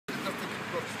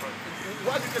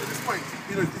why do you get to this point?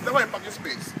 You know, it's never a parking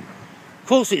space. Of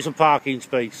course it's a parking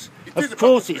space. Of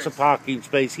course it's a parking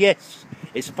space, yes.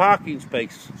 It's a parking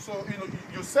space. So, you know,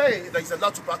 you're saying that it's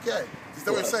allowed to park here. Is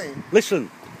that what you're saying? Listen,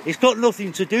 it's got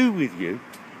nothing to do with you.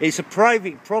 It's a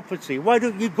private property. Why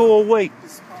don't you go away?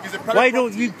 Why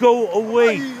don't you go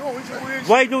away?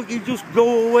 Why don't you just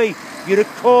go away? You're a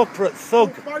corporate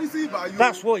thug.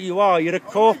 That's what you are. You're a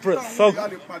corporate thug.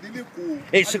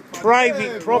 It's a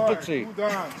private property.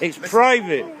 It's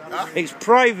private. It's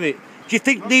private. Do you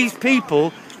think these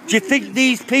people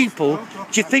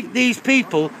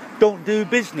don't do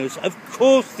business? Of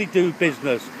course they do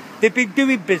business. They've been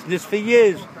doing business for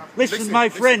years. Listen, my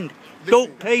friend,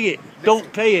 don't pay it.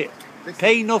 Don't pay it.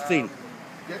 Pay nothing.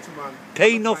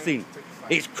 Pay nothing.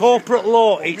 It's corporate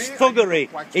law. It's thuggery.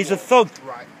 He's a thug.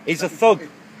 He's a thug.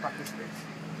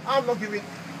 I'm not giving a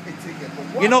ticket.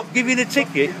 You're not giving a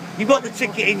ticket? You've got the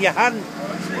ticket in your hand.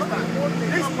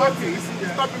 This notice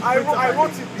is not being printed. I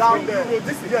wrote it down there.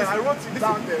 Yes, I wrote it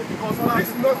down there because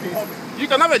this notice. You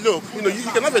can have a look. You know, you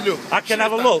can have a look. I can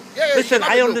have a look. Listen,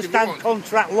 I understand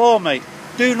contract law, mate.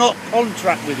 Do not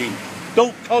contract with him.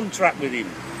 Don't contract with him.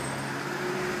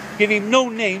 Give him no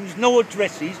names, no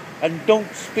addresses, and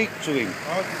don't speak to him.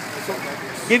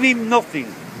 Give him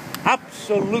nothing.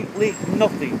 Absolutely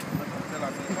nothing.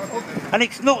 And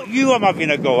it's not you I'm having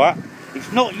a go at.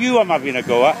 It's not you I'm having a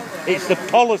go at. It's the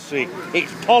policy.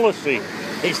 It's policy.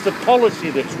 It's the policy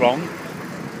that's wrong.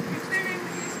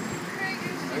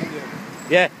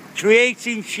 Yeah,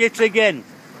 creating shit again.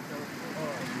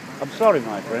 I'm sorry,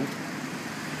 my friend.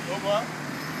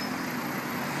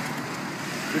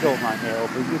 You don't mind me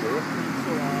helping you, do you?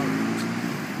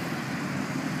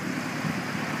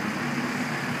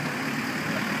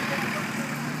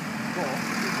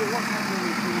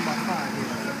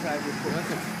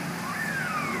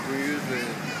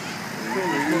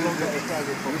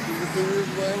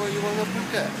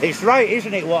 It's right,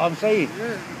 isn't it, what I'm saying? Yeah,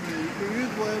 you can use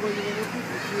whatever you want to put.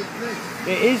 It's your place.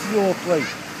 It is your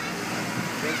place.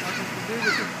 There's nothing to do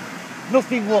with it.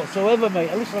 Nothing whatsoever,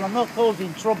 mate. Listen, I'm not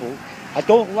causing trouble. I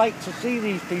don't like to see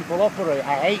these people operate.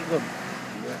 I hate them.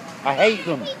 I hate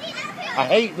them. I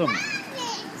hate them.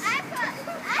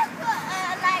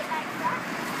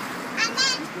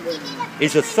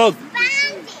 He's a thug.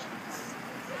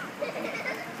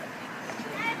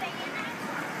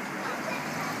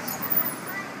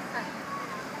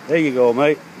 There you go,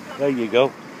 mate. There you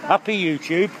go. Happy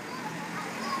YouTube.